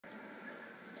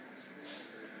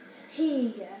Hey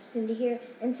guys, Cindy here,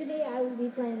 and today I will be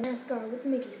playing NASCAR with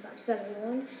Mickey Slap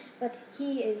 71, but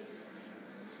he is,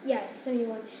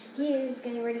 71, he is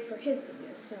getting ready for his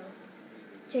video, so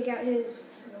check out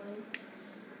his one.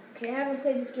 Okay, I haven't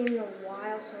played this game in a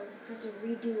while, so I have to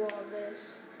redo all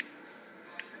this.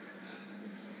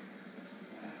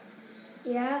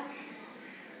 Yeah?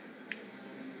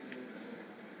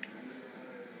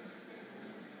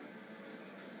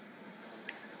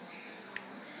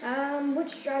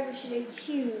 Which driver should I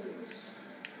choose?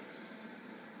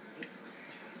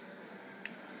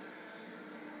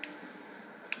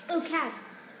 Oh, cat.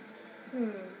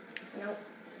 Nope.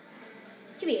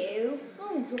 Cheerio.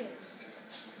 Oh, gross.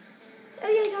 Oh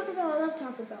yeah, Taco Bell. I love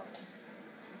Taco Bell.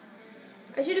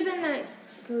 I should have been that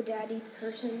GoDaddy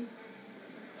person.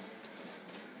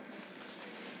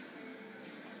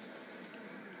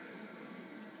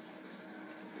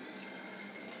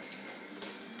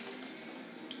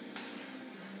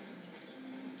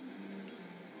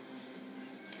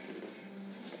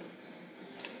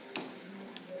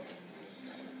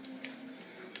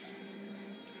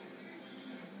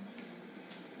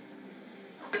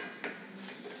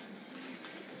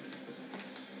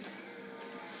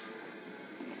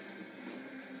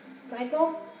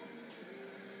 Michael?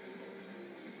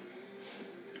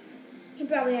 He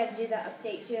probably had to do that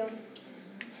update too.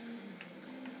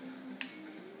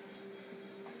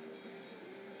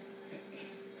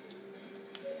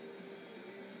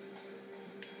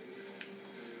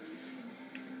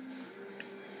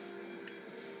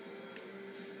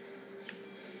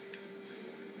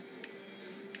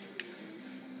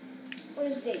 What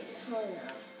is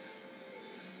Daytona?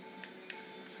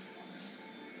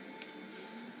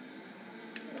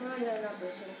 Oh, no, not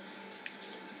this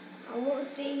one. I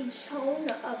want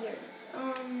Daytona. Oh, here it is.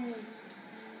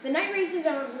 The night races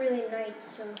aren't really night,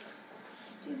 so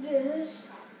do this.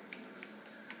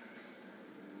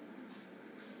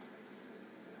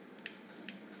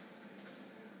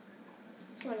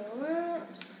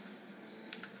 Laps.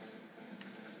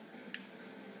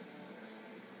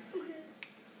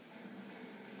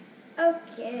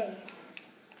 Okay.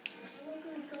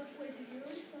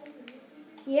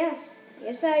 Yes.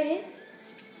 Yes, I did.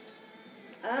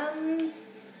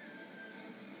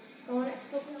 Go on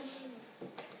Xbox.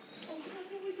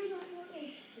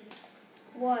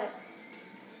 What?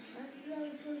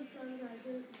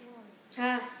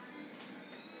 Ha.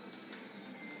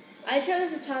 I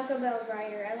chose a Taco Bell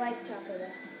rider. I like Taco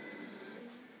Bell.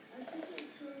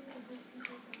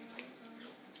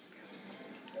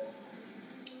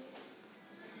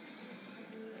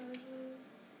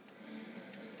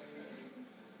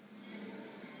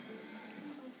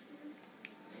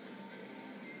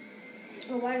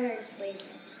 Oh, why did I just leave?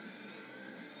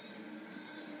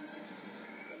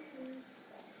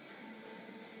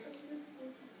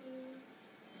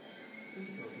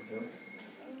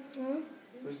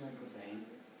 Where's Michael Zane?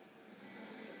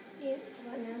 Yeah,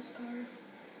 about NASCAR.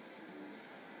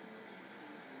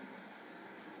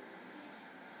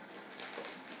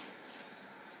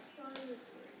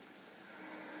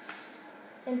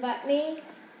 Invite me.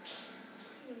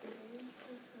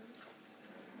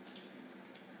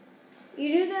 You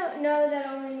do know that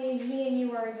only me and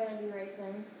you are going to be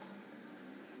racing.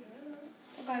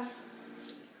 Okay.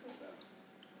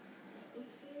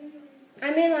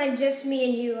 I mean, like, just me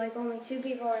and you, like, only 2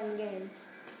 people are in the game.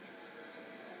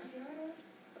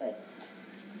 Good.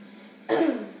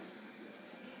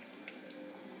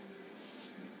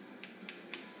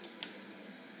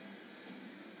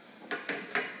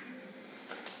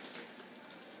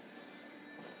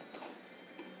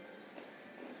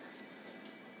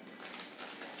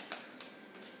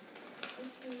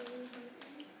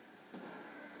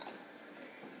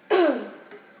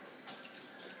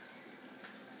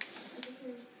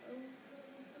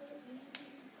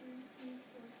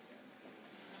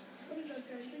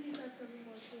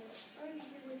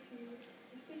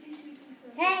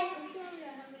 Hey!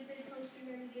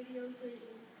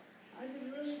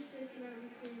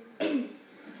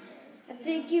 I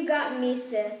think you got me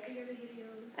sick.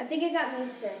 I think it got me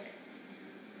sick.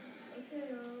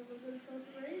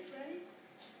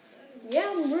 Yeah,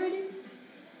 I'm ready.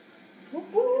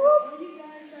 Whoop, whoop.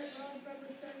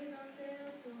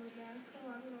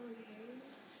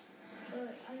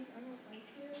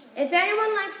 If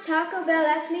anyone likes Taco Bell,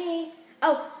 that's me.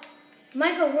 Oh,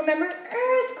 Michael, remember?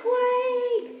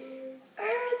 Earthquake!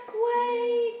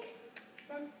 Earthquake!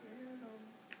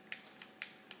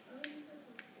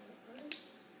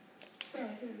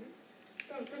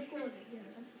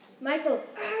 Michael,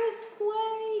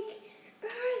 earthquake!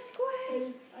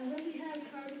 Earthquake! I really have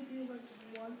tried to do like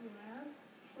one lap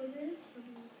for this.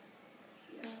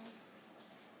 Yeah.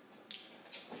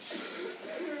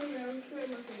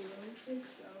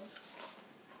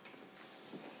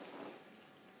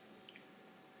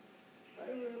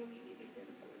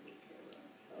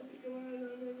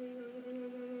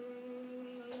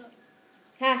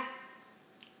 Ha!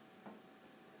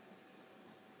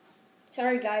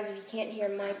 Sorry guys if you can't hear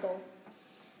Michael.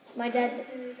 My dad...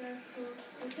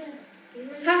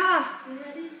 Ha!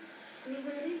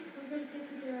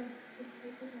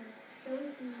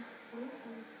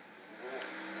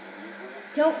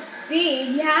 Don't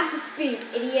speed. You have to speed,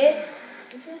 idiot.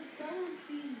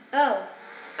 Oh,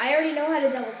 I already know how to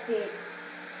double speed.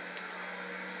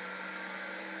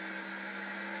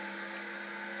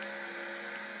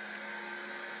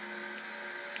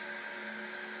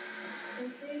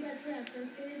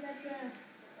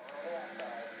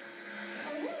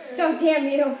 Oh, damn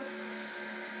you.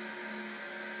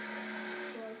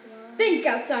 Think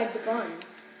outside the bun.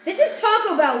 This is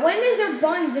Taco Bell. When is there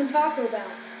buns in Taco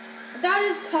Bell? I thought it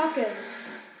was tacos.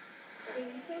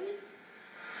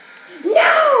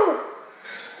 No!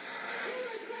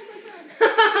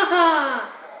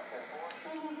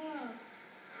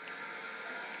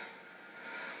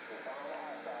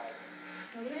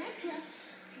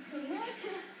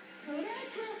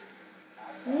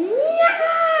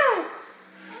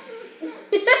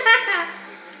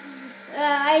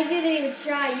 I didn't even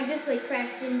try. You just like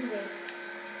crashed into me.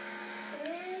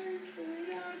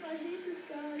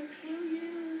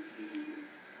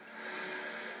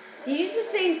 Did you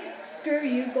just say screw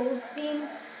you, Goldstein?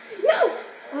 No!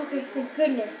 Okay, thank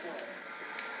goodness.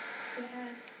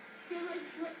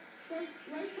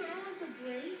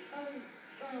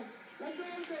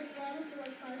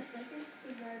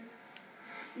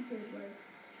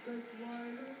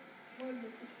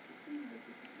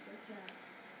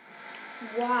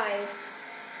 Why?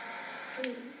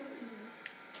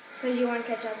 Because you want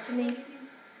to catch up to me?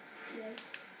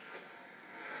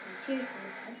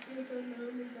 Jesus.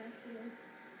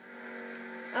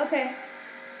 Okay.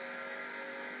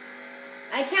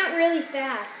 I count really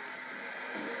fast.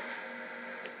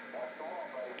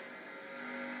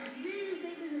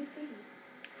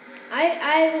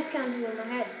 I was counting in my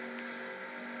head.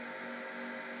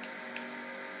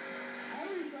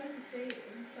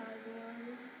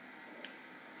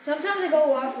 Sometimes I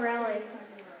go off railing.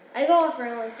 I go off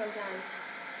railing sometimes.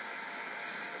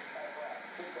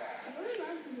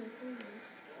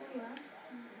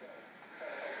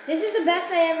 This is the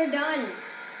best I ever done.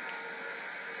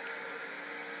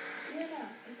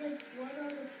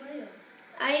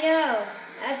 I know.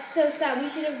 That's so sad. We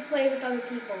should have played with other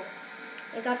people.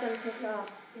 It got them pissed off.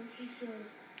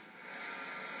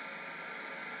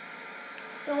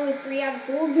 It's only 3 out of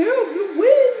 4. No, you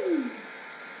win!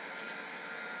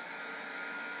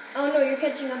 Oh no, you're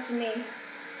catching up to me.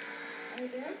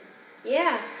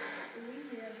 Yeah.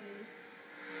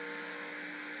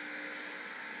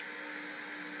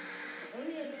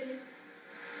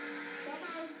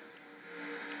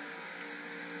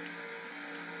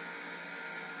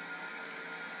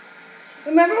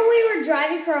 Remember when we were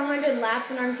driving for 100 laps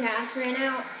and our gas ran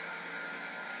out?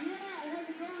 Yeah, I had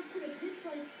to go to the pitch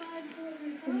like 5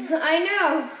 times. I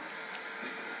know.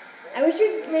 I wish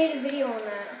we made a video on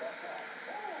that.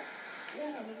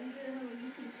 Yeah, but we didn't have a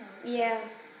YouTube account. Yeah.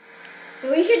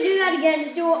 So we should do that again.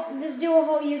 Just do a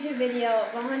whole YouTube video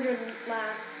of 100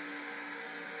 laps.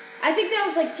 I think that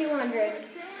was like 200. There has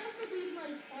to be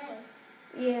like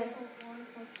Yeah.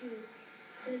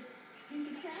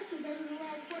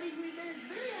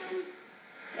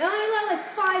 It only allowed like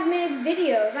 5 minutes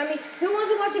videos. I mean, who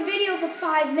wants to watch a video for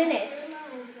 5 minutes?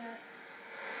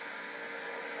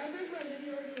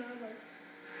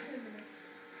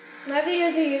 My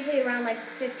videos are usually around like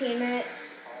 15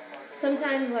 minutes.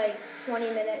 Sometimes like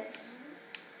 20 minutes.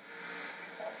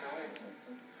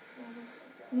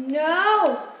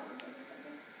 No!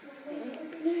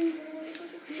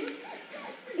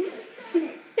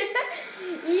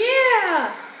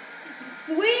 Yeah!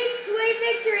 Sweet, sweet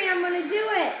victory. I'm going to do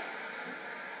it.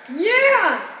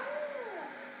 Yeah!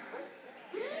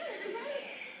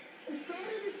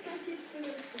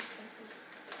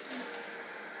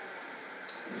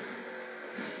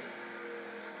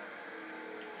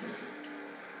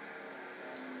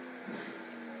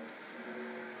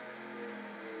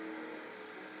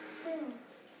 Oh,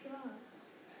 God.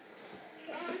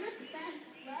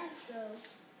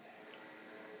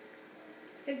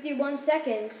 51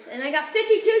 seconds, and I got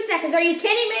 52 seconds. Are you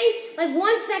kidding me? Like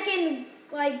 1 second,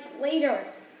 like later.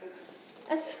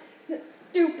 That's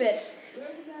stupid. Where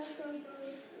is the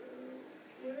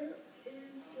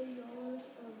yard of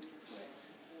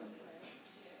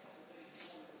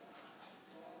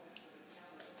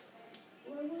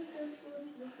where was this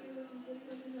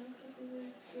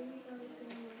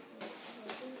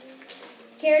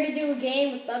Care to do a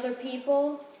game with other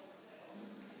people?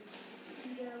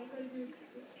 Yeah, we're gonna do.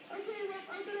 Okay, well,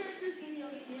 I'm gonna have this video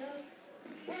here.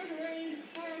 By the way,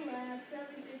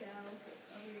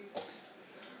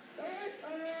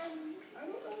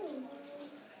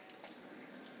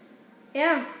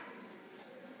 Yeah.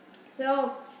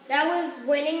 So that was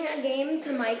winning a game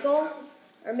to Michael,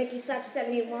 or Mickey Sub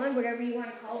 71, whatever you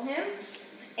want to call him.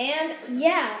 And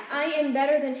yeah, I am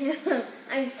better than him.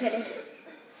 I'm just kidding.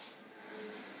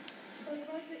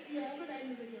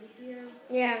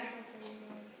 Yeah.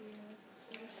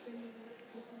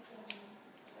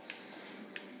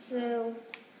 So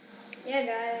yeah,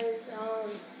 guys,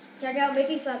 check out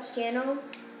Mickey Sub's channel,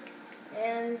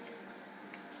 and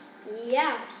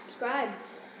yeah, subscribe.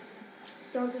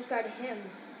 Don't subscribe to him.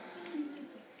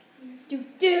 Do.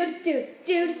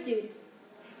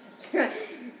 Subscribe.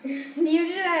 Do you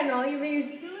do that in all your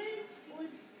videos?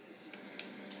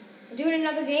 Doing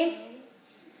another game?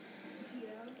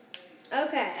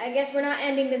 Okay, I guess we're not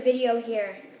ending the video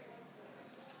here.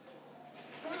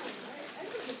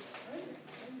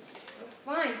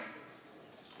 Fine.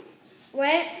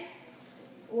 Wait.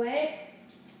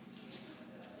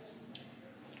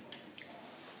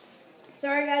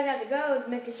 Sorry guys, I have to go.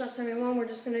 Mickey Sub 71. We're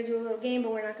just going to do a little game,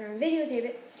 but we're not going to videotape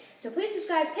it. So please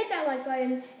subscribe, hit that like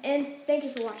button, and thank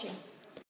you for watching.